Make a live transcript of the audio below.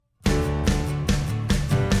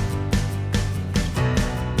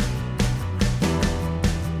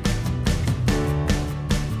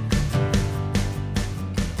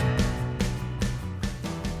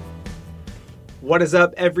What is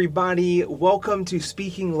up, everybody? Welcome to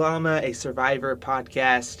Speaking Llama, a Survivor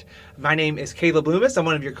podcast. My name is Caleb Loomis. I'm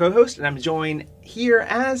one of your co-hosts, and I'm joined here,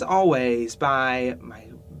 as always, by my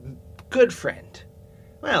good friend,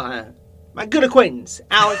 my good acquaintance,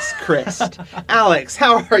 Alex Christ. Alex,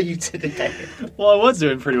 how are you today? Well, I was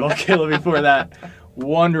doing pretty well, Caleb, before that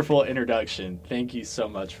wonderful introduction. Thank you so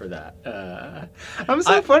much for that. I'm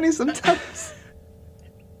so funny sometimes.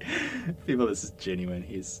 People, this is genuine.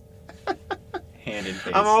 He's hand in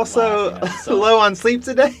face. I'm also laughing, low on sleep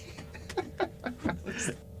today.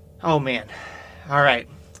 Oh, man. All right.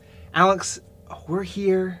 Alex, we're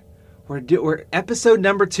here. We're episode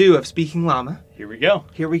number 2 of Speaking Llama. Here we go.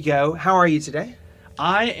 Here we go. How are you today?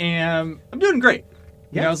 I'm doing great.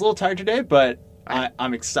 Yeah. I was a little tired today, but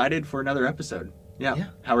I'm excited for another episode. Yeah.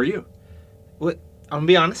 How are you? Well, I'm going to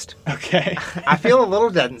be honest. Okay. I feel a little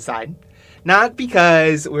dead inside. Not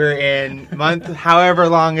because we're in month however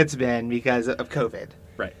long it's been because of COVID.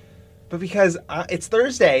 Right. But because it's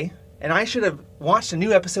Thursday, and I should have watched a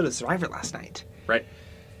new episode of Survivor last night. Right.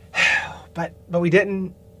 But we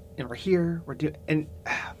didn't, and we're here. We're doing, and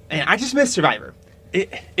I just missed Survivor.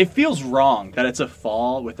 It feels wrong that it's a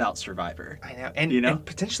fall without Survivor. I know, and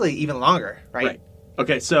potentially even longer, right?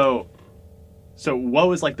 Okay, so what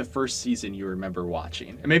was like the first season you remember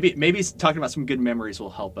watching? And maybe talking about some good memories will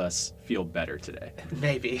help us feel better today.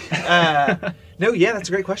 Maybe. No, yeah, that's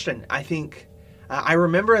a great question. I think I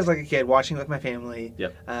remember as like a kid watching it with my family.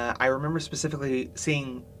 Yep. I remember specifically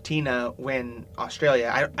seeing Tina win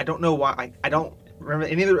Australia. I don't know why. I don't remember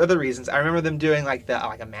any of the other reasons. I remember them doing like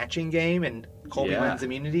a matching game and Colby wins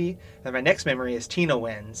immunity. And my next memory is Tina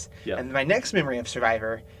wins. Yep. And my next memory of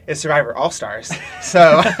Survivor is Survivor All-Stars.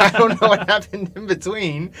 So I don't know what happened in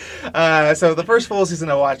between. So the first full season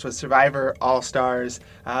I watched was Survivor All-Stars.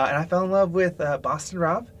 And I fell in love with Boston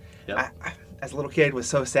Rob. Yep. I, as a little kid, was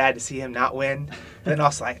so sad to see him not win. But then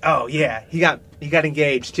also like, oh yeah, he got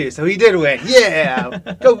engaged too. So he did win. Yeah.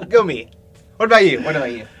 Go me. What about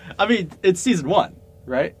you? I mean, it's season 1,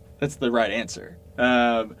 right? That's the right answer.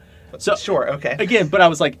 So sure, okay. Again, but I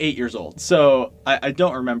was like 8 years old, so I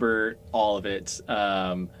don't remember all of it.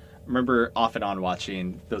 Remember off and on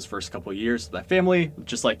watching those first couple of years with my family,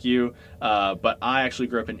 just like you. But I actually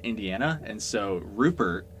grew up in Indiana, and so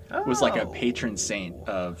Rupert was like a patron saint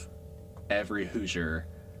of every Hoosier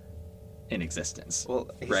in existence. Well,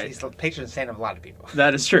 he's the patron saint of a lot of people.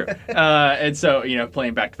 That is true. And so,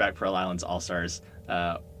 playing back-to-back Pearl Islands All-Stars,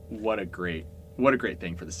 what a great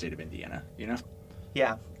thing for the state of Indiana,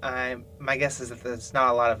 Yeah, my guess is that there's not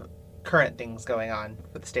a lot of current things going on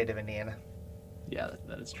with the state of Indiana. Yeah,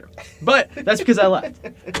 that is true. But that's because I left.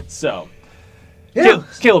 So, yeah.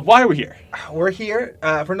 Caleb, why are we here? We're here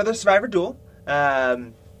for another Survivor Duel.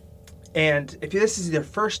 And if this is your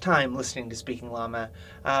first time listening to Speaking Llama,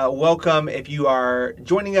 welcome. If you are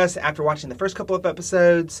joining us after watching the first couple of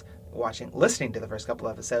episodes, listening to the first couple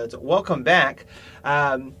of episodes, welcome back.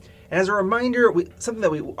 And as a reminder, something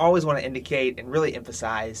that we always want to indicate and really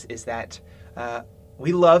emphasize is that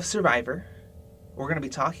we love Survivor. We're going to be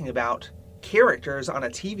talking about characters on a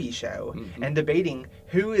TV show and debating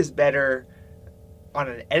who is better on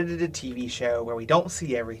an edited TV show where we don't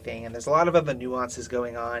see everything and there's a lot of other nuances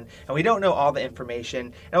going on and we don't know all the information.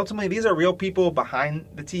 And ultimately, these are real people behind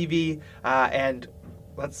the TV and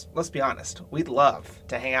let's be honest, we'd love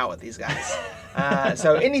to hang out with these guys.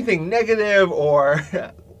 So anything negative or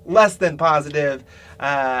less than positive,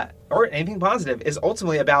 or anything positive, is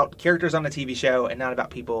ultimately about characters on a TV show and not about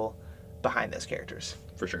people behind those characters.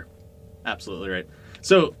 For sure. Absolutely right.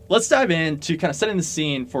 So let's dive into kind of setting the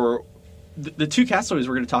scene for the two castaways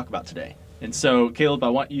we're going to talk about today. And so, Caleb, I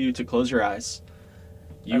want you to close your eyes.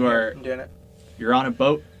 I'm doing it. You're on a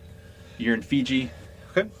boat. You're in Fiji.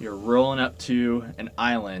 Okay. You're rolling up to an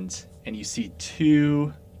island, and you see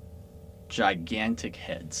 2 gigantic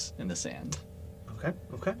heads in the sand.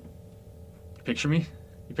 Okay. Picture me?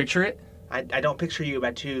 You picture it? I don't picture you,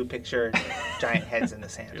 but I picture giant heads in the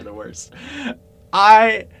sand. You're the worst.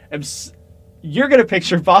 You're going to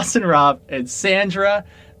picture Boston Rob and Sandra.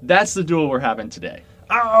 That's the duel we're having today.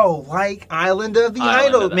 Oh, like Island of the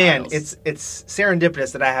Idols. Man, Idols. it's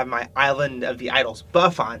serendipitous that I have my Island of the Idols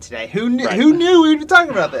buff on today. Who knew we'd be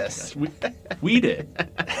talking about this? We did.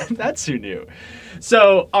 That's who knew.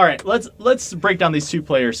 So, all right, let's break down these 2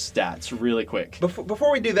 players' stats really quick.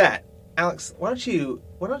 Before we do that, Alex, why don't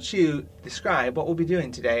you describe what we'll be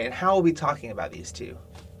doing today and how we'll be talking about these 2?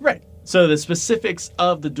 Right. So the specifics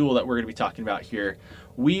of the duel that we're going to be talking about here,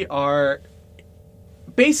 we are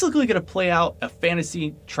basically going to play out a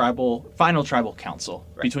fantasy final tribal council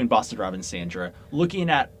between Boston Rob and Sandra, looking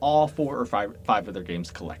at all 4 or 5 of their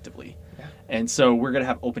games collectively. Yeah. And so we're going to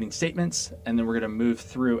have opening statements, and then we're going to move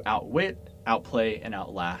through outwit, outplay, and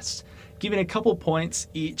outlast, giving a couple points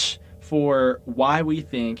each for why we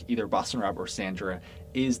think either Boston Rob or Sandra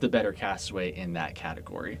is the better castaway in that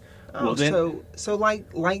category. Oh, so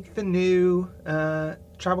like the new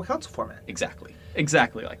tribal council format. Exactly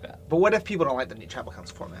like that. But what if people don't like the new tribal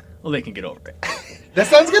council format? Well, they can get over it. That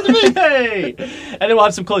sounds good to me. Hey! And then we'll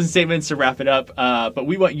have some closing statements to wrap it up. But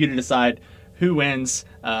we want you to decide who wins.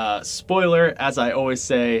 Spoiler, as I always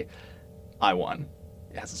say, I won.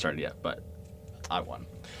 It hasn't started yet, but I won.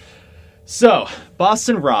 So,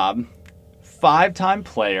 Boston Rob, 5-time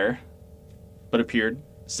player, but appeared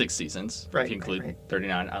 6 seasons, if you include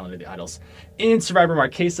 39 Island of the Idols. In Survivor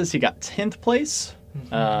Marquesas, he got 10th place.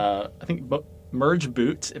 I think Merge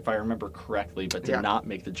Boot, if I remember correctly, but did not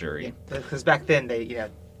make the jury. Because back then,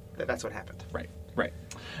 that's what happened. Right.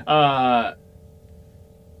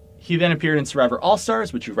 He then appeared in Survivor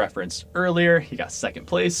All-Stars, which you referenced earlier. He got 2nd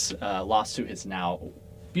place, lost to his now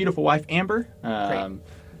beautiful wife, Amber.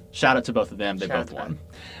 Shout out to both of them. They both won.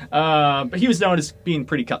 But he was known as being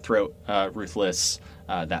pretty cutthroat, ruthless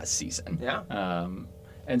that season. Yeah.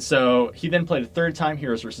 And so he then played a 3rd time,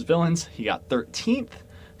 Heroes vs. Villains. He got 13th.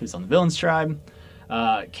 He was on the Villains tribe.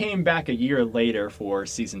 Came back a year later for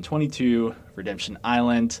season 22, Redemption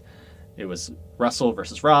Island. It was Russell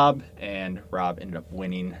versus Rob, and Rob ended up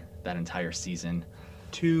winning that entire season.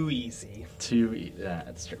 Too easy.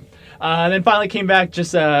 That's true. Then finally came back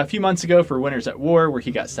just a few months ago for Winners at War, where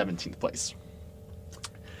he got 17th place.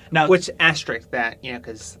 Now, which asterisk that,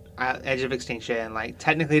 because Edge of Extinction,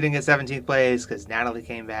 technically didn't get 17th place because Natalie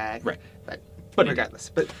came back. Right. But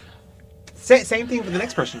regardless. But same thing for the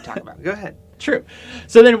next person you talk about. Go ahead. True.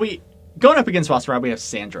 So then going up against Boston Rob, we have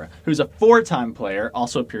Sandra, who's a 4-time player,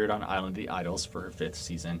 also appeared on Island of the Idols for her 5th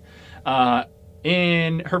season.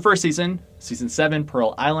 In her first season, season 7,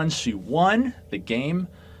 Pearl Island, she won the game.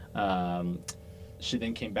 She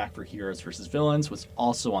then came back for Heroes vs. Villains, was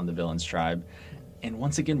also on the Villains tribe, and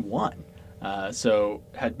once again won. So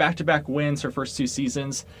had back-to-back wins her first 2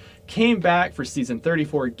 seasons. Came back for season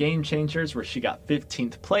 34, Game Changers, where she got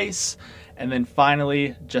 15th place. And then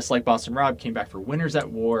finally, just like Boston Rob, came back for Winners at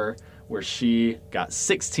War, where she got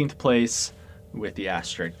 16th place with the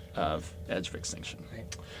asterisk of Edge of Extinction.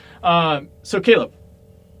 So Caleb,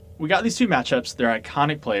 we got these 2 matchups. They're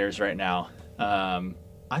iconic players right now.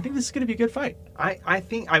 I think this is going to be a good fight. I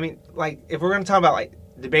think, if we're going to talk about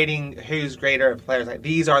debating who's greater of players,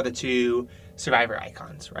 these are the 2 Survivor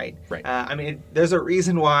icons, right? Right. There's a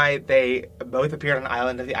reason why they both appeared on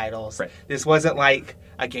Island of the Idols. Right. This wasn't like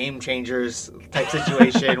a Game Changers type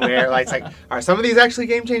situation where are some of these actually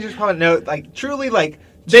Game Changers? Probably no. Truly,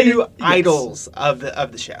 two idols of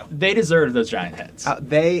the show. They deserve those giant heads.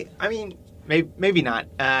 Maybe not.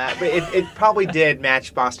 But it probably did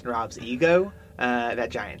match Boston Rob's ego.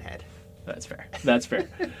 That giant head. That's fair.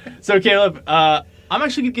 So Caleb, I'm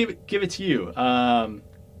actually gonna give it to you.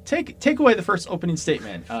 Take away the first opening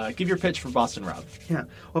statement. Give your pitch for Boston Rob. Yeah.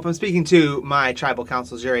 Well, if I'm speaking to my tribal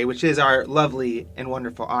council jury, which is our lovely and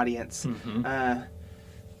wonderful audience,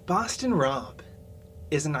 Boston Rob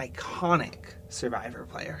is an iconic Survivor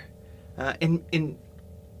player. In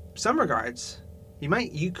some regards,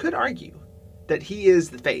 you could argue that he is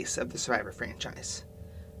the face of the Survivor franchise.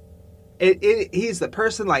 He's the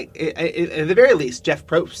person, at the very least, Jeff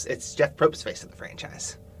Probst. It's Jeff Probst's face of the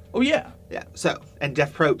franchise. Oh, yeah. Yeah, and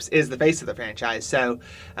Jeff Probst is the face of the franchise. So,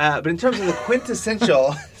 but in terms of the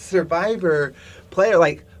quintessential Survivor player,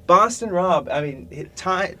 Boston Rob,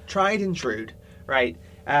 tried and true, right?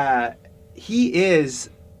 He is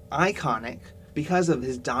iconic because of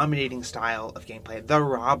his dominating style of gameplay. The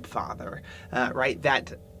Rob Father, right?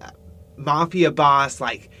 That mafia boss,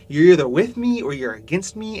 you're either with me or you're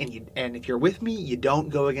against me, and if you're with me, you don't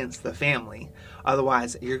go against the family.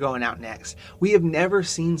 Otherwise, you're going out next. We have never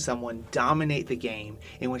seen someone dominate the game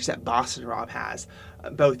in which that Boston Rob has,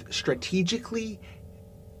 both strategically,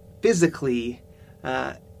 physically,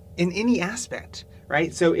 in any aspect,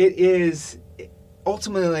 right? So it is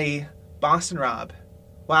ultimately Boston Rob.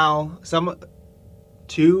 While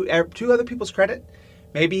to other people's credit,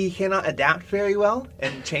 maybe he cannot adapt very well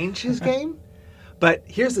and change his game. But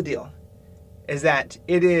here's the deal, is that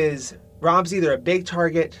it is Rob's either a big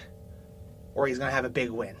target or he's going to have a big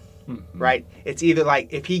win, right? It's either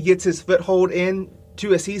if he gets his foothold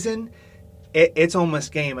into a season, it's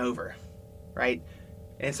almost game over, right?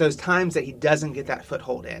 And it's those times that he doesn't get that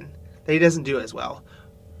foothold in, that he doesn't do as well.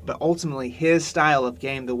 But ultimately, his style of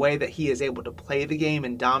game, the way that he is able to play the game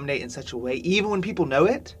and dominate in such a way, even when people know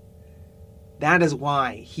it, that is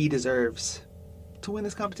why he deserves to win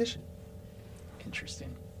this competition.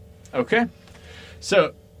 Interesting. Okay.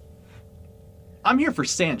 So, I'm here for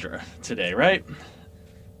Sandra today, right?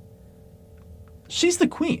 She's the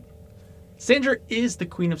queen. Sandra is the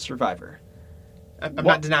queen of Survivor. I'm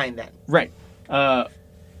not denying that. Right.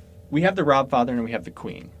 We have the Rob father and we have the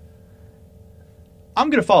queen. I'm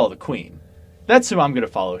going to follow the queen. That's who I'm going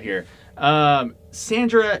to follow here.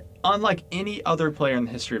 Sandra, unlike any other player in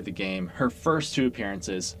the history of the game, her first 2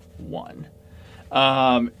 appearances won.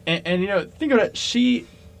 And you know, think about it.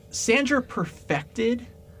 Sandra perfected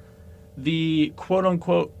the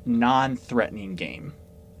quote-unquote non-threatening game,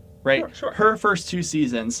 right? Sure. Her first 2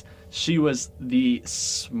 seasons, she was the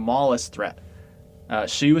smallest threat.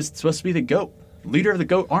 She was supposed to be the GOAT, leader of the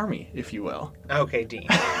GOAT army, if you will. Okay, Dean.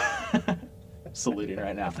 Saluting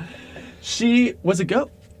right now. She was a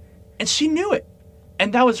GOAT, and she knew it.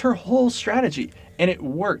 And that was her whole strategy, and it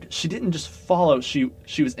worked. She didn't just follow. She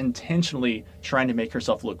was intentionally trying to make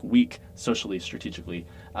herself look weak socially, strategically,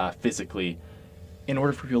 physically, in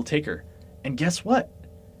order for people to take her. And guess what?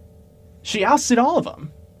 She ousted all of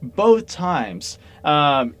them, both times.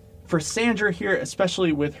 For Sandra here,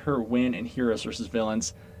 especially with her win in Heroes vs.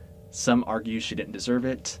 Villains, some argue she didn't deserve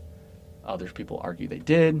it. Other people argue they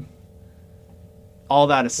did. All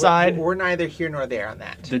that aside, We're neither here nor there on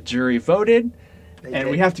that. the jury voted, and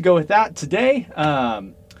we have to go with that today.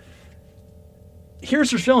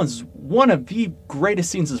 Heroes vs. Villains is one of the greatest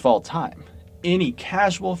seasons of all time. Any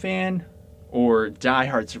casual fan or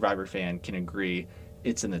diehard Survivor fan can agree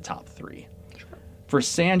it's in the top 3. Sure. For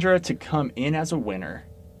Sandra to come in as a winner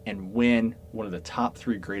and win one of the top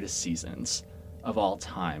 3 greatest seasons of all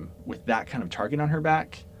time with that kind of target on her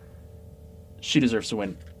back, she deserves to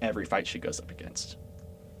win every fight she goes up against.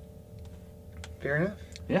 Fair enough.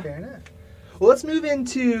 Yeah. Fair enough. Well, let's move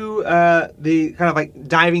into the kind of like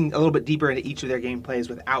diving a little bit deeper into each of their gameplays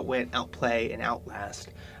with Outwit, Outplay, and Outlast.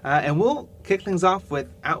 And we'll kick things off with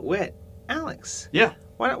Outwit. Alex. Yeah.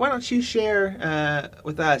 Why don't you share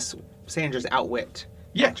with us Sandra's Outwit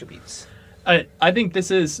attributes? I think this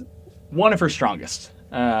is one of her strongest.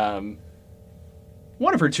 One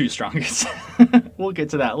of her 2 strongest. We'll get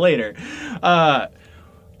to that later. I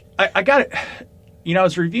got it. You know, I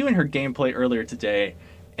was reviewing her gameplay earlier today,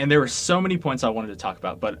 and there were so many points I wanted to talk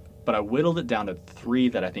about, but I whittled it down to 3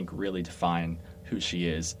 that I think really define who she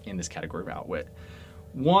is in this category of Outwit.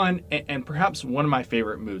 One, and perhaps one of my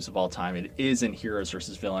favorite moves of all time, it is in Heroes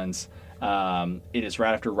vs. Villains. It is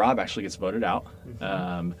right after Rob actually gets voted out.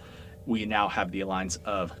 Mm-hmm. We now have the alliance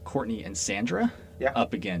of Courtney and Sandra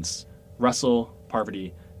up against Russell,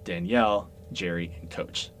 Parvati, Danielle, Jerry, and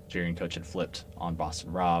Coach. Jerry and Coach had flipped on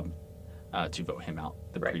Boston Rob to vote him out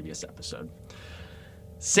the previous episode.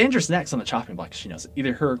 Sandra's next on the chopping block. She knows it,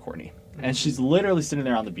 either her or Courtney. Mm-hmm. And she's literally sitting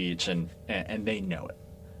there on the beach, and they know it.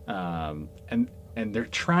 And they're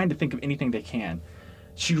trying to think of anything they can.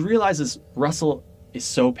 She realizes Russell is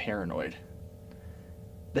so paranoid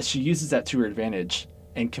that she uses that to her advantage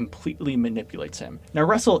and completely manipulates him. Now,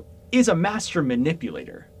 Russell is a master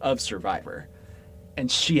manipulator of Survivor,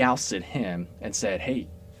 and she ousted him and said, hey,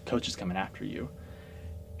 Coach is coming after you,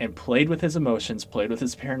 and played with his emotions, played with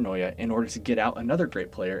his paranoia in order to get out another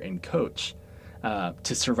great player in Coach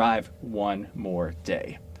to survive one more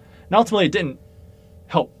day. And ultimately, it didn't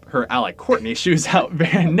help her ally Courtney. She was out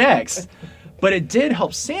next. But it did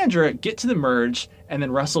help Sandra get to the merge, and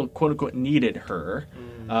then Russell, quote-unquote, needed her.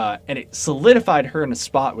 And it solidified her in a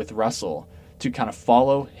spot with Russell to kind of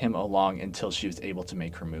follow him along until she was able to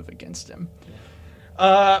make her move against him.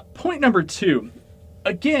 Point number 2.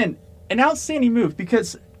 Again, an outstanding move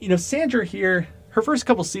because, you know, Sandra here, her first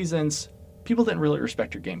couple seasons, people didn't really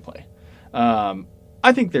respect her gameplay.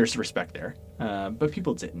 I think there's respect there, but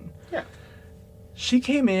people didn't. Yeah. She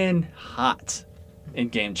came in hot in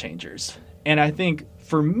Game Changers. And I think,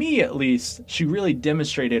 for me at least, she really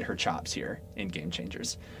demonstrated her chops here in Game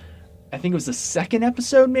Changers. I think it was the second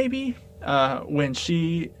episode, maybe, when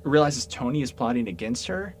she realizes Tony is plotting against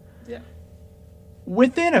her. Yeah.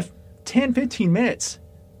 Within 10, 15 minutes,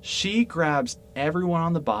 she grabs everyone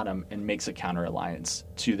on the bottom and makes a counter alliance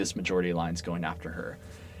to this majority alliance going after her.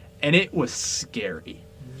 And it was scary.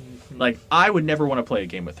 Mm-hmm. Like, I would never want to play a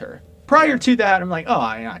game with her. Prior to that, I'm like, oh,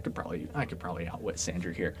 I could probably outwit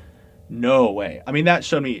Sandra here. No way. I mean, that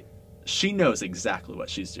showed me she knows exactly what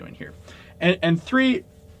she's doing here. And 3,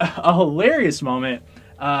 a hilarious moment.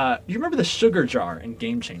 You remember the sugar jar in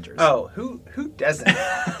Game Changers? Oh, who doesn't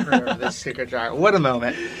remember the sugar jar? What a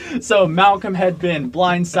moment. So Malcolm had been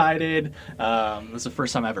blindsided. It was the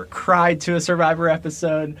first time I ever cried to a Survivor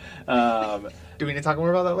episode. Do we need to talk more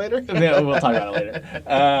about that later? We'll talk about it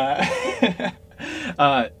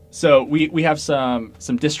later. So we have some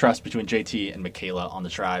distrust between JT and Michaela on the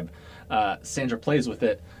tribe. Sandra plays with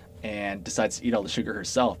it, and decides to eat all the sugar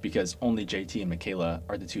herself because only JT and Michaela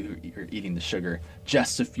are the two who are eating the sugar,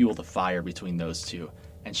 just to fuel the fire between those two.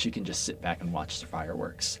 And she can just sit back and watch the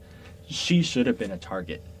fireworks. She should have been a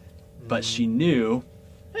target, but she knew,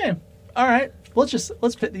 hey, all right,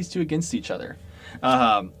 let's pit these two against each other.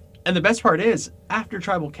 And the best part is, after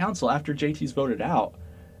Tribal Council, after JT's voted out,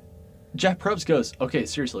 Jeff Probst goes, okay,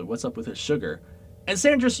 seriously, what's up with this sugar? And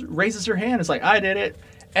Sandra just raises her hand. It's like, I did it.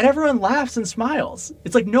 And everyone laughs and smiles.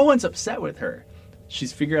 It's like no one's upset with her.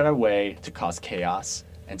 She's figured out a way to cause chaos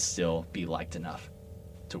and still be liked enough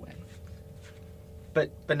to win.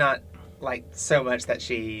 But not like so much that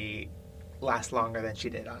she lasts longer than she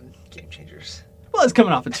did on Game Changers. Well, it's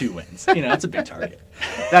coming off of 2 wins. That's a big target.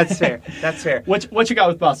 That's fair. That's fair. What you got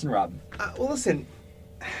with Boston Rob? Well, listen,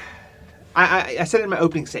 I said it in my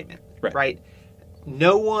opening statement, right?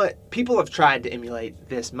 People have tried to emulate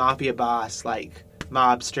this mafia boss, like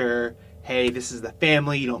mobster. Hey, this is the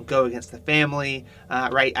family. You don't go against the family,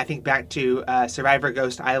 right? I think back to Survivor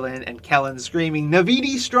Ghost Island and Kellen screaming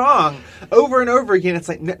 "Navidi strong" over and over again. It's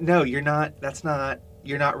like, no, you're not.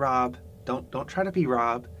 You're not Rob. Don't try to be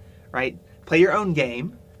Rob, right? Play your own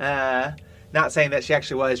game. Not saying that she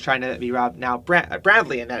actually was trying to be Rob. Now,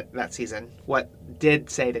 Bradley in that season, did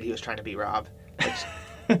say that he was trying to be Rob, which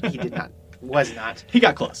he did not. Was not. He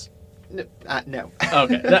got close. No.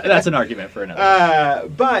 Okay, that's an argument for another.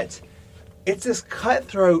 But it's this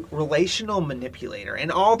cutthroat relational manipulator in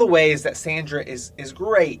all the ways that Sandra is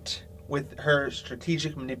great with her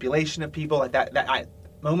strategic manipulation of people. Like that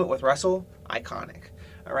moment with Russell, iconic.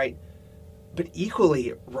 All right. But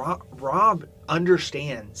equally, Rob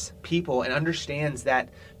understands people and understands that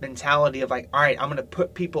mentality of like, all right, I'm going to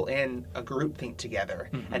put people in a groupthink together,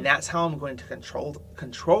 and that's how I'm going to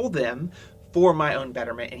control them for my own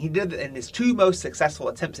betterment. And he did, and his 2 most successful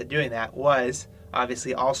attempts at doing that was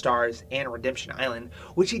obviously All Stars and Redemption Island,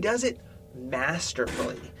 which he does it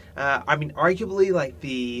masterfully. Arguably, like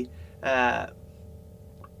the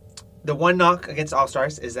one knock against All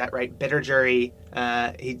Stars is that right, bitter jury.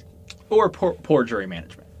 Or poor jury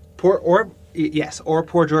management. Poor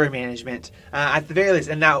jury management at the very least.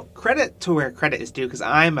 And now, credit to where credit is due, because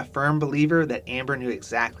I'm a firm believer that Amber knew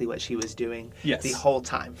exactly what she was doing the whole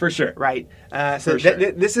time. For sure. Right?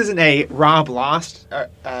 This isn't a Rob lost.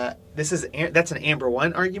 That's an Amber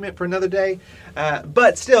won argument for another day.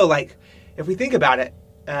 But still, like, if we think about it,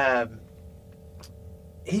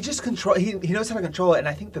 he just he knows how to control it. And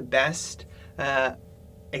I think the best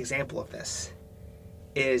example of this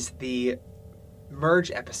is the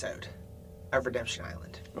merge episode of Redemption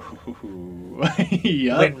Island. Ooh,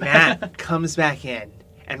 yep. When Matt comes back in,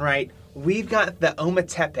 and right, we've got the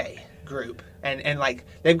Ometepe group, and like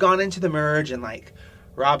they've gone into the merge, and like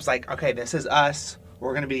Rob's like, okay, this is us.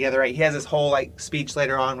 We're gonna be together, right? He has this whole like speech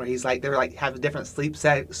later on where he's like, they're like have different sleep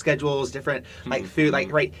schedules, different like food,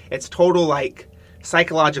 like right. It's total like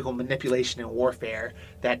psychological manipulation and warfare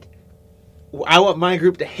that I want my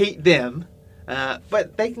group to hate them.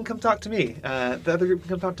 But they can come talk to me. The other group can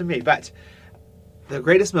come talk to me. But the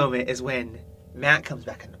greatest moment is when Matt comes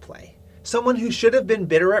back into play. Someone who should have been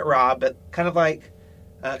bitter at Rob, but kind of like,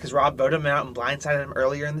 because Rob voted him out and blindsided him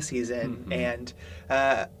earlier in the season. And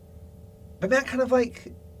but Matt kind of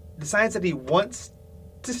like decides that he wants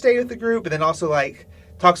to stay with the group, but then also like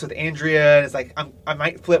talks with Andrea and is like, I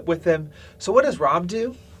might flip with him. So what does Rob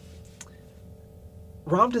do?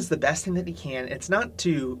 Rob does the best thing that he can. It's not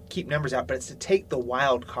to keep numbers out, but it's to take the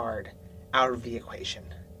wild card out of the equation.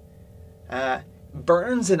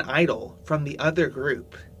 Burns an idol from the other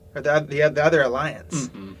group, or the other alliance,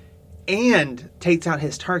 and takes out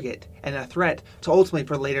his target and a threat to ultimately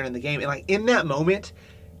for later in the game. And like in that moment,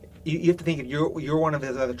 you have to think if you're one of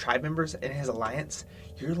his other tribe members in his alliance,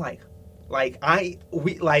 you're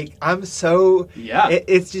I'm so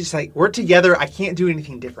it's just like we're together. I can't do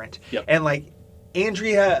anything different. Yep. And like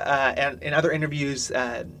Andrea and in other interviews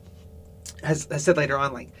has said later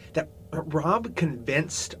on like that Rob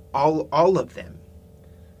convinced all of them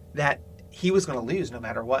that he was going to lose no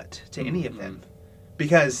matter what to any of them,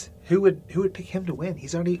 because who would pick him to win?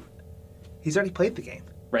 He's already played the game,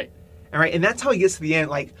 right? And that's how he gets to the end.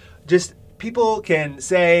 Like just people can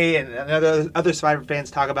say, and other Survivor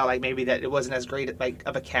fans talk about like maybe that it wasn't as great like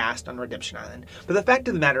of a cast on Redemption Island, but the fact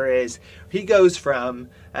of the matter is he goes from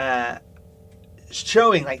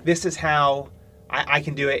showing like this is how I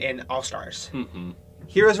can do it in All Stars.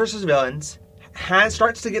 Heroes versus Villains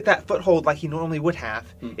starts to get that foothold like he normally would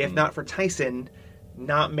have if not for Tyson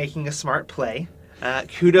not making a smart play.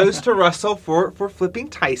 Kudos to Russell for flipping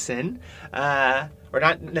Tyson. or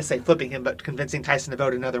not necessarily flipping him, but convincing Tyson to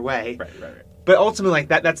vote another way. Right. But ultimately, like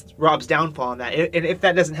that's Rob's downfall on that. And if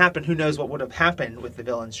that doesn't happen, who knows what would have happened with the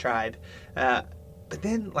Villains tribe. But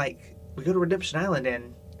then, like, we go to Redemption Island,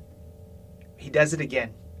 and he does it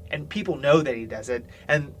again. And people know that he does it.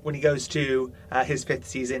 And when he goes to his 5th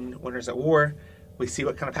season, Winners at War, we see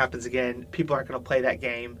what kind of happens again. People aren't going to play that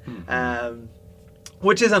game,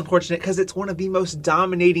 which is unfortunate because it's one of the most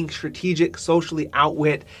dominating, strategic, socially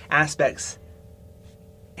outwit aspects,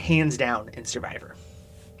 hands down, in Survivor.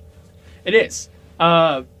 It is.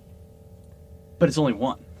 But it's only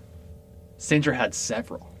one. Sandra had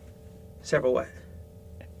several. Several what?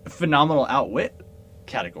 Phenomenal outwit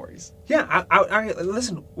categories. Yeah,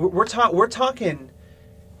 listen, we're talking.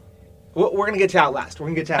 We're going to get to Outlast. We're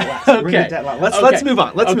going to get to Outlast. Okay. We're going to get to Outlast. Let's move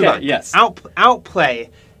on. Let's move on. Yes. Outplay.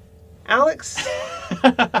 Alex,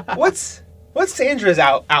 what's Sandra's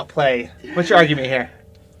outplay? What's your argument here?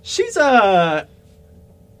 She's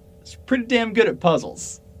pretty damn good at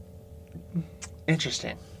puzzles.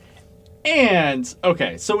 Interesting. And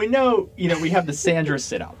okay, so we know, we have the Sandra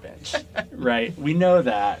sit-out bench, right? We know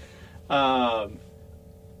that. I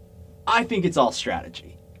think it's all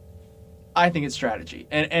strategy. I think it's strategy,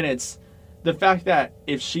 and it's the fact that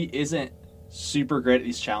if she isn't super great at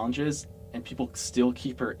these challenges and people still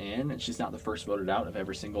keep her in, and she's not the first voted out of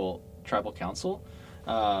every single tribal council,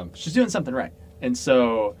 she's doing something right. And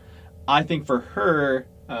so, I think for her,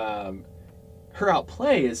 her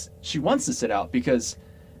outplay is she wants to sit out because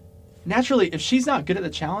naturally, if she's not good at the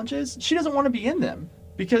challenges, she doesn't want to be in them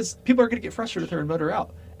because people are going to get frustrated with her and vote her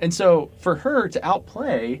out. And so for her to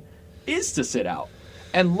outplay is to sit out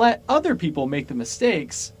and let other people make the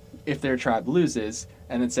mistakes if their tribe loses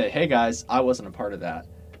and then say, hey guys, I wasn't a part of that.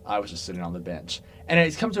 I was just sitting on the bench. And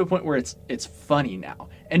it's come to a point where it's funny now.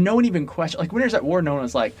 And no one even questions, like Winners at War, no one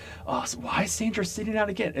was like, oh, so why is Sandra sitting out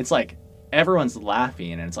again? It's like everyone's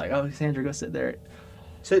laughing and it's like, oh, Sandra, go sit there.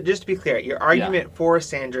 So just to be clear, your argument for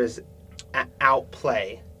Sandra's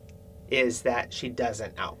outplay is that she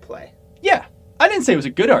doesn't outplay. Yeah. I didn't say it was a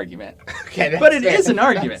good argument, okay, but it is an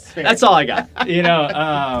argument. That's all I got.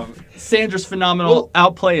 Sandra's phenomenal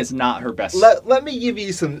outplay is not her best. Let me give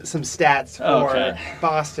you some stats for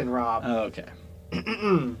Boston Rob. Okay.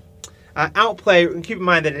 Outplay. Keep in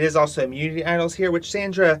mind that it is also immunity idols here.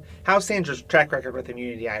 How's Sandra's track record with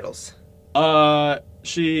immunity idols?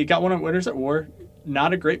 She got one on Winners at War.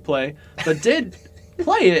 Not a great play, but did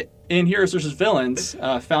play it in Heroes vs. Villains,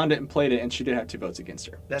 found it and played it, and she did have 2 votes against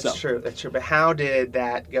her. That's true. But how did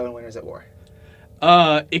that go in Winners at War?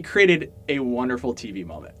 It created a wonderful TV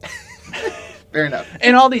moment. Fair enough.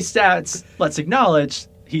 And all these stats, let's acknowledge,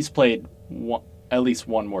 he's played at least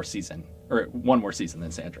one more season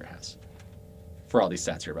than Sandra has. For all these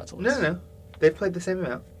stats you're about to list. No. They've played the same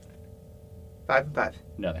amount. 5 and 5.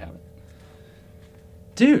 No, they haven't.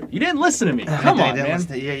 Dude, you didn't listen to me. Come on, man.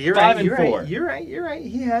 Yeah, you're 5 right. and 4. You're right.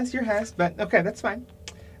 He has. But okay, that's fine.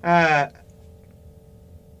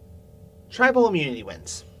 Tribal immunity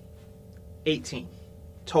wins. 18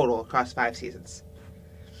 total across 5 seasons.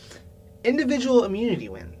 Individual immunity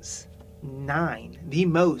wins. 9, the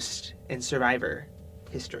most in Survivor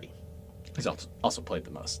history. He's also played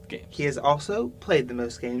the most games. He has also played the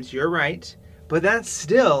most games. You're right, but that's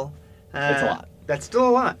still it's a lot. That's still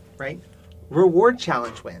a lot, right? Reward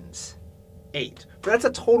challenge wins. 8. But that's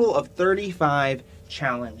a total of 35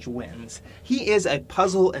 challenge wins. He is a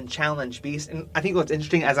puzzle and challenge beast. And I think what's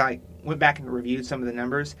interesting, as I went back and reviewed some of the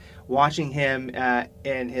numbers, watching him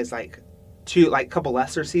in his couple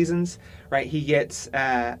lesser seasons, right? He gets, for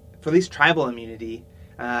at least tribal immunity,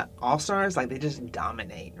 All-Stars, they just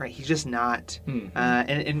dominate, right? He's just not. And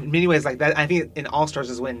in many ways, that, I think in All-Stars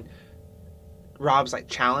is when Rob's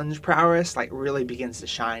challenge prowess really begins to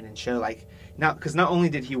shine and show because not only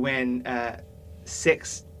did he win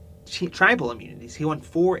 6 tribal immunities, he won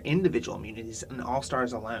 4 individual immunities in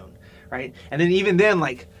All-Stars alone, right? And then even then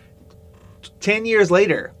 10 years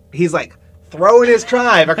later, he's throwing his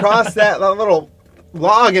tribe across that little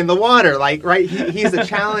log in the water, right? He's a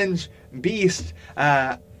challenge beast,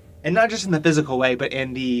 and not just in the physical way, but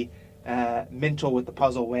in the mental with the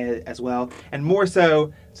puzzle way as well. And more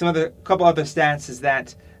so, couple other stats is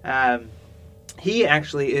that he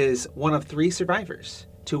actually is one of 3 survivors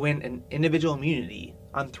to win an individual immunity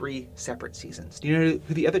on 3 separate seasons. Do you know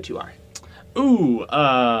who the other 2 are? Ooh,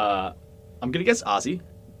 I'm gonna guess Ozzy.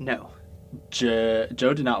 No. Joe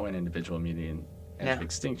did not win individual immunity in No.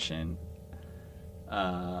 Extinction.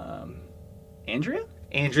 Andrea?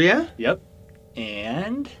 Andrea? Yep.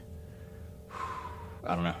 And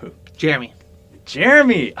I don't know who. Jeremy.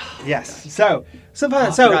 Yes. So San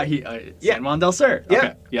Juan del Sur. Yeah.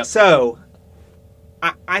 Okay. Yep. So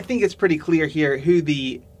I think it's pretty clear here who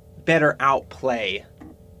the better outplay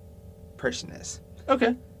person is.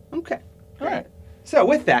 Okay. Okay. All right. So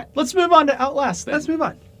with that, Let's move on to Outlast then. let's move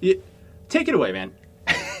on. Take it away, man.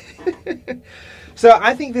 So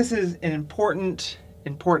I think this is an important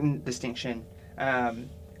distinction.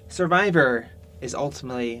 Survivor is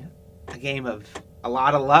ultimately a game of a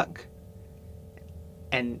lot of luck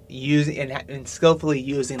and skillfully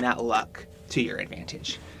using that luck to your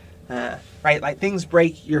advantage. Right, like things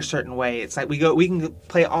break your certain way. It's like we can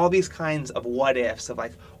play all these kinds of what ifs of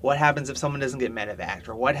like what happens if someone doesn't get medevaced,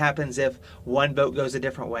 or what happens if one vote goes a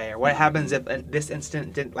different way, or what happens if this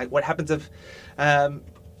incident didn't, like what happens if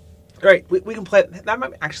right, we can play that.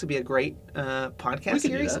 Might actually be a great podcast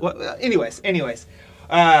series. Well, anyways,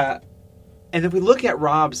 and if we look at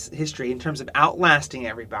Rob's history in terms of outlasting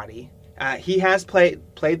everybody, he has played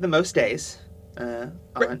the most days.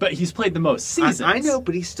 But he's played the most seasons. I know,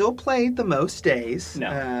 but he still played the most days.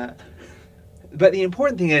 No. But the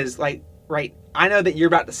important thing is, like, right, I know that you're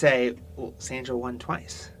about to say, well, Sandra won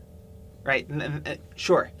twice. Right?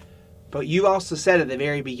 Sure. But you also said at the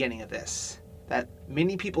very beginning of this that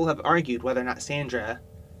many people have argued whether or not Sandra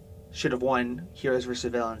should have won Heroes vs.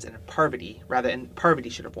 Villains and Parvati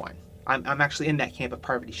should have won. I'm actually in that camp of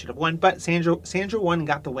Parvati should have won, but Sandra won and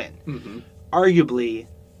got the win. Mm-hmm. Arguably,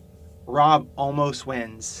 Rob almost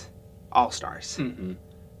wins All Stars. Mm-hmm.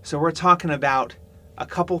 So we're talking about a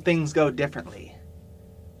couple things go differently.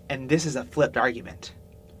 And this is a flipped argument.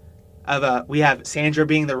 We have Sandra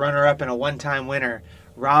being the runner-up and a one-time winner,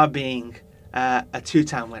 Rob being a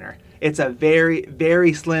two-time winner. It's a very,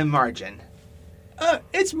 very slim margin.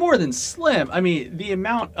 It's more than slim. I mean, the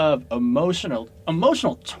amount of emotional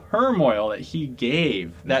turmoil that he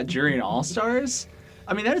gave that jury in All Stars,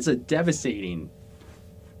 I mean, that is a devastating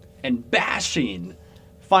and bashing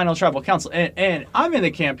final tribal council. And I'm in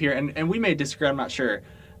the camp here, and we may disagree, I'm not sure.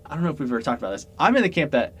 I don't know if we've ever talked about this. I'm in the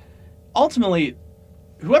camp that ultimately,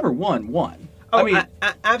 whoever won. Oh, I mean,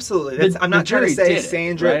 absolutely. I'm not trying to say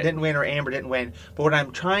Sandra right? didn't win or Amber didn't win. But what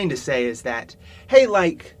I'm trying to say is that, hey,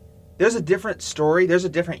 like, there's a different story. There's a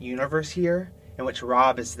different universe here in which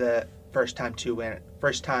Rob is the first time two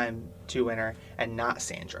winner, and not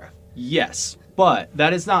Sandra. Yes, but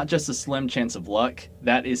that is not just a slim chance of luck.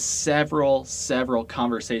 That is several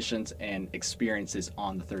conversations and experiences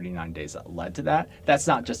on the 39 days that led to that. That's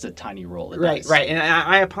not just a tiny roll. Right. And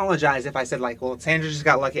I apologize if I said, like, well, Sandra just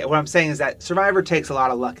got lucky. What I'm saying is that Survivor takes a lot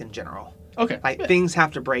of luck in general. Okay. Like, things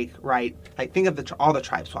have to break, right? Like, think of all the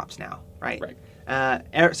tribe swaps now, right?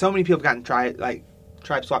 Right. So many people have gotten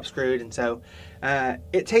tribe swap screwed, and so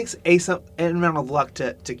it takes an amount of luck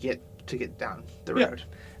to get down the road.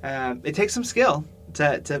 It takes some skill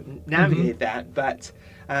to navigate that, but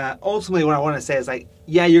ultimately what I want to say is, like,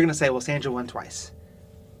 yeah, you're going to say, well, Sandra won twice.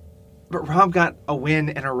 But Rob got a win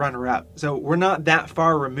and a runner-up, so we're not that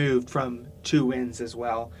far removed from two wins as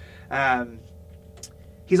well.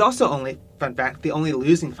 He's also fun fact, the only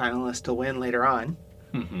losing finalist to win later on.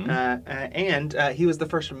 Mm-hmm. And he was the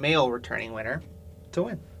first male returning winner to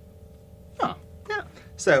win. Oh. Yeah.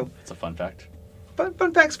 So it's a fun fact.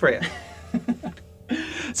 Fun facts for you.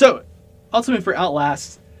 So, ultimately for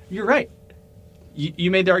Outlast, you're right. You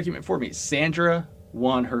made the argument for me. Sandra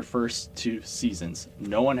won her first two seasons.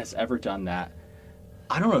 No one has ever done that.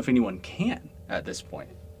 I don't know if anyone can at this point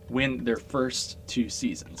win their first two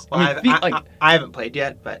seasons. Well, I haven't played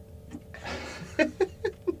yet, but...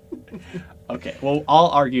 Okay, well, I'll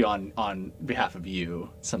argue on behalf of you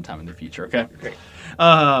sometime in the future, okay? Great.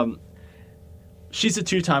 She's a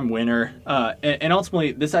two-time winner, and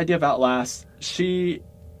ultimately, this idea of Outlast,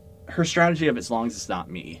 her strategy of as long as it's not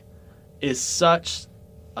me, is such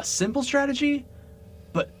a simple strategy,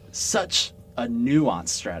 but such a nuanced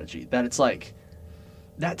strategy that it's like,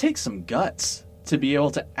 that takes some guts to be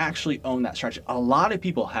able to actually own that strategy. A lot of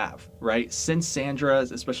people have, right? Since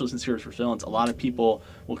Sandra's, especially since Heroes for Villains, a lot of people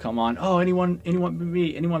will come on, oh, anyone but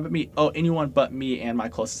me. Oh, anyone but me and my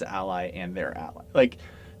closest ally and their ally. Like,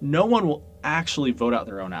 no one will actually vote out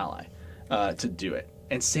their own ally to do it.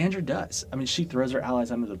 And Sandra does. I mean, she throws her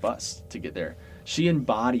allies under the bus to get there. She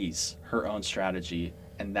embodies her own strategy,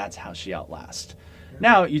 and that's how she outlasts. Yeah.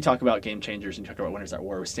 Now, you talk about game changers and you talk about winners at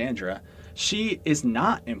war with Sandra. She is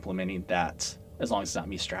not implementing that as long as it's not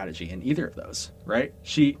me strategy in either of those, right?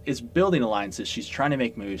 She is building alliances. She's trying to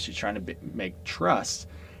make moves. She's trying to make trust.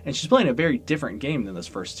 And she's playing a very different game than those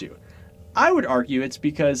first two. I would argue it's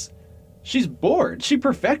because she's bored. She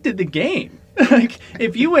perfected the game. Like,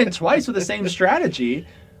 if you win twice with the same strategy,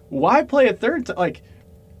 why play a third time? Like,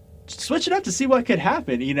 switch it up to see what could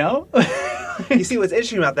happen, you know? You see what's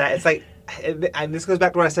interesting about that? It's like, and this goes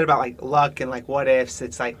back to what I said about, like, luck and, like, what ifs.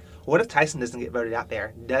 It's like, what if Tyson doesn't get voted out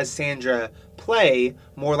there? Does Sandra play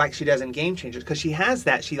more like she does in Game Changers? Because she has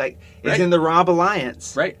that. She is Right. in the Rob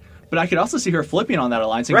alliance. Right. But I could also see her flipping on that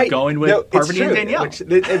alliance and going with No, it's Parvati and true, Danielle.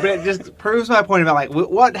 but it just proves my point about like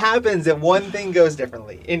what happens if one thing goes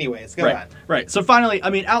differently. Anyways, go on. Right. So finally, I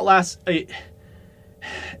mean, Outlast,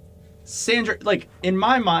 Sandra, like, in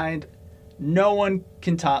my mind, no one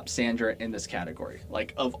can top Sandra in this category.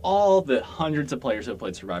 Like, of all the hundreds of players who have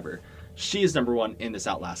played Survivor, she is number one in this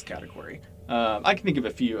Outlast category. I can think of a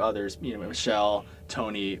few others, you know, Michelle,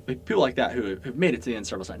 Tony, people like that who have made it to the end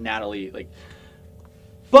several times. Natalie, like,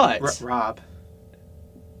 but Rob.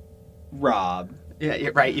 Yeah,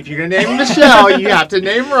 you're right. If you're gonna name Michelle, you have to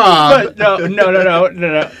name Rob. But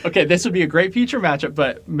no. Okay, this would be a great future matchup.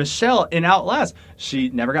 But Michelle in Outlast, she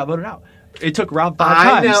never got voted out. It took Rob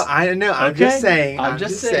 5 times. I know. I'm Okay? just saying. I'm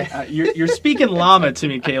just saying. You're speaking llama to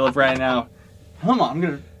me, Caleb, right now. Come on, I'm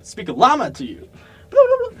gonna speak a llama to you.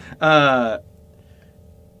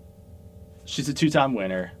 She's a 2-time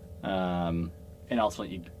winner, and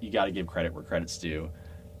ultimately you got to give credit where credit's due.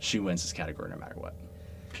 She wins this category no matter what.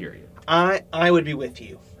 Period. I would be with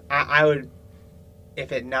you. I would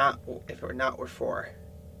if it were for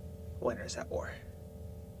winners at war.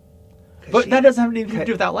 But that doesn't have anything to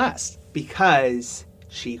do with Outlast. Because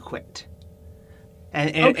she quit.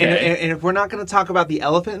 And if we're not going to talk about the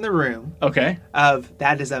elephant in the room, Okay. of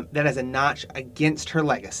that is a notch against her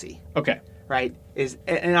legacy, Okay. right?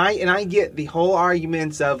 I get the whole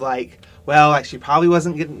arguments of like, well, like she probably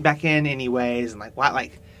wasn't getting back in anyways, and like why,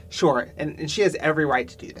 like sure, and she has every right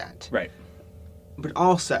to do that, Right. but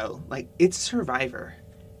also like it's Survivor.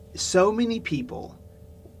 So many people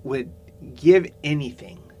would give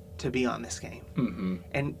anything to be on this game. Mm-hmm.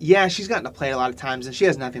 And yeah, she's gotten to play a lot of times, and she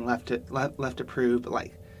has nothing left to prove. But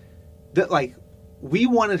like we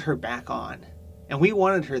wanted her back on, and we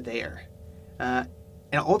wanted her there, and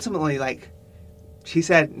ultimately, like she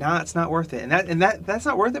said, "Nah, it's not worth it." And that's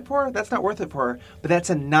not worth it for her. That's not worth it for her. But that's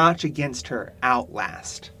a notch against her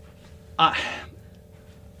Outlast. I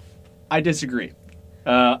disagree.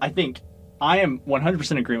 I think I am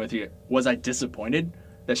 100% agreeing with you. Was I disappointed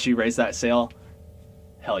that she raised that sale?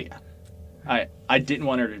 Hell yeah. I didn't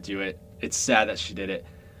want her to do it. It's sad that she did it.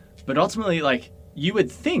 But ultimately, like, you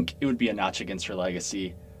would think it would be a notch against her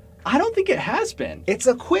legacy. I don't think it has been. It's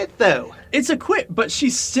a quit, though. It's a quit, but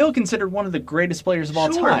she's still considered one of the greatest players of all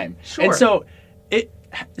time. Sure. And so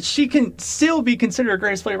she can still be considered a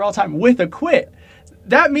greatest player of all time with a quit.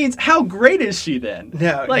 That means how great is she then?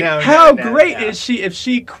 How great is she if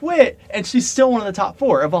she quit and she's still one of the top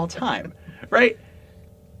 4 of all time, right?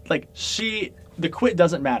 Like the quit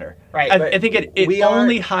doesn't matter. Right. I think it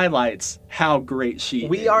only highlights how great she is.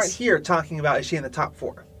 We aren't here talking about is she in the top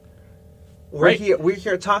 4. We're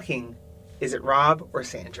here talking, is it Rob or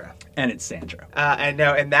Sandra? And it's Sandra. I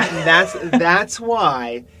know, and that's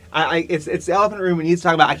why it's the elephant in the room we need to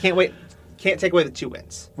talk about. Can't take away the 2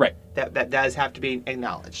 wins. Right. That does have to be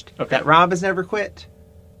acknowledged. Okay. That Rob has never quit,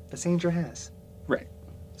 but Sandra has. Right.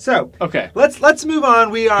 So okay, let's move on.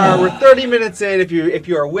 We're 30 minutes in. If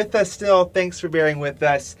you are with us still, thanks for bearing with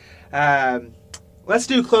us. Let's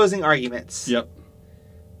do closing arguments. Yep.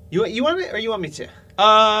 You want it or you want me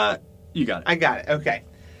to? You got it. I got it. Okay.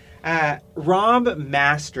 Rob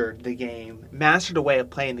mastered the game, mastered a way of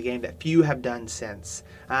playing the game that few have done since.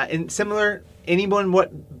 And similar,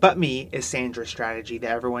 anyone but me is Sandra's strategy that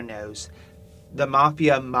everyone knows. The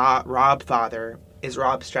Mafia Rob Father is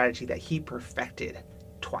Rob's strategy that he perfected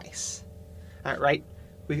twice. Right?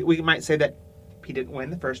 We might say that he didn't win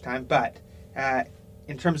the first time, but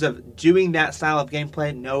in terms of doing that style of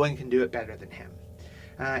gameplay, no one can do it better than him.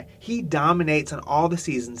 He dominates on all the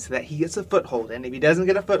seasons so that he gets a foothold in. If he doesn't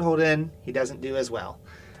get a foothold in, he doesn't do as well.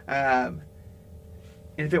 And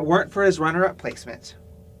if it weren't for his runner-up placement,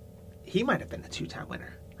 he might have been a 2-time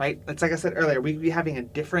winner, right? It's like I said earlier, we'd be having a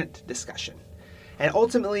different discussion. And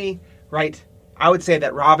ultimately, right, I would say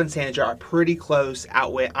that Rob and Sandra are pretty close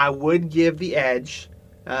outwit. I would give the edge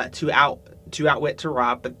to outwit to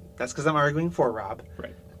Rob, but that's because I'm arguing for Rob.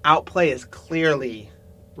 Right. Outplay is clearly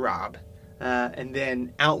Rob. And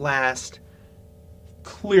then Outlast,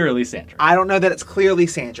 clearly Sandra. I don't know that it's clearly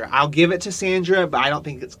Sandra. I'll give it to Sandra, but I don't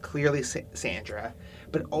think it's clearly Sandra.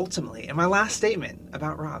 But ultimately, in my last statement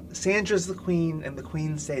about Rob, Sandra's the queen and the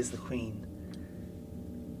queen stays the queen.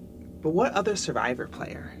 But what other Survivor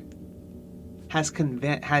player has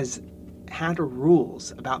had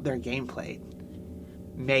rules about their gameplay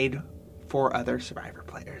made for other Survivor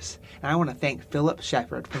players? And I want to thank Philip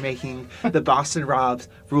Shepard for making the Boston Rob's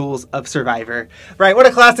rules of Survivor. Right, what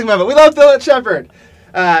a classic moment. We love Philip Shepard.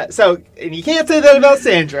 And you can't say that about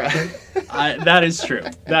Sandra. That is true.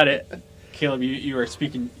 Caleb, you're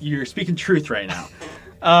speaking truth right now.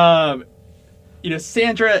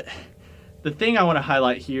 Sandra, the thing I want to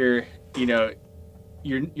highlight here, you're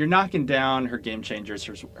knocking down her game changers,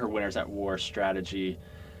 her winners at war strategy.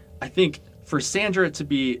 I think for Sandra to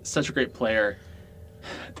be such a great player,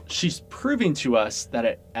 she's proving to us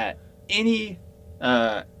that at any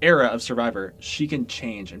era of Survivor, she can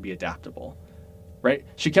change and be adaptable. Right?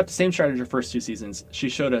 She kept the same strategy her first 2 seasons. She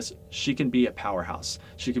showed us she can be a powerhouse.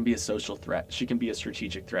 She can be a social threat. She can be a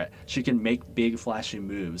strategic threat. She can make big, flashy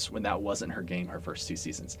moves when that wasn't her game her first 2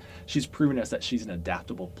 seasons. She's proven us that she's an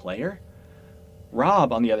adaptable player.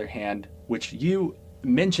 Rob, on the other hand, which you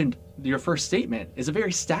mentioned your first statement, is a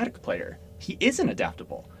very static player. He isn't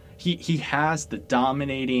adaptable. He has the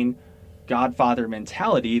dominating Godfather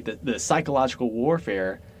mentality, the psychological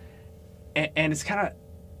warfare, and it's kind of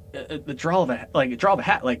the draw of a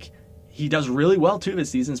hat. Like, he does really well 2 of his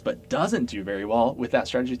seasons, but doesn't do very well with that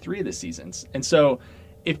strategy 3 of the seasons. And so,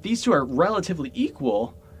 if these two are relatively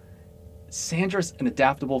equal, Sandra's an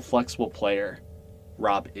adaptable, flexible player.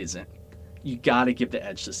 Rob isn't. You got to give the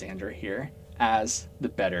edge to Sandra here as the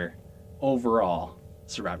better overall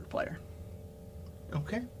Survivor player.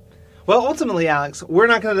 Okay. Well, ultimately, Alex, we're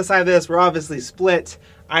not going to decide this. We're obviously split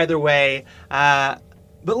either way. But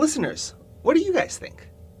listeners, what do you guys think?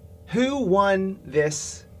 Who won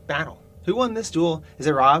this battle? Who won this duel? Is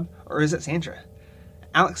it Rob or is it Sandra?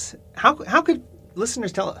 Alex, how could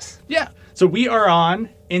listeners tell us? Yeah. So we are on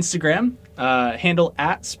Instagram, handle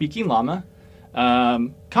 @SpeakingLlama.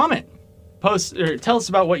 Comment, post, or tell us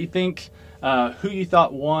about what you think, who you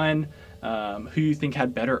thought won, who you think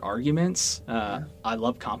had better arguments. I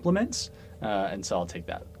love compliments, and so I'll take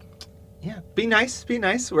that. Yeah, be nice,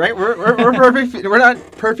 right? We're perfect. We're not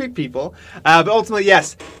perfect people, but ultimately,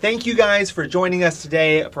 yes. Thank you guys for joining us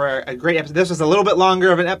today for a great episode. This was a little bit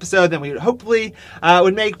longer of an episode than we would hopefully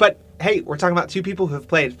would make, but hey, we're talking about 2 people who have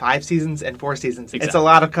played 5 seasons and 4 seasons. Exactly. It's a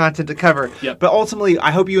lot of content to cover. Yep. But ultimately,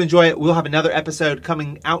 I hope you enjoy it. We'll have another episode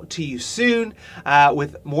coming out to you soon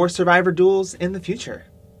with more Survivor duels in the future.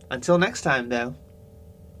 Until next time, though,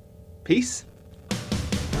 peace.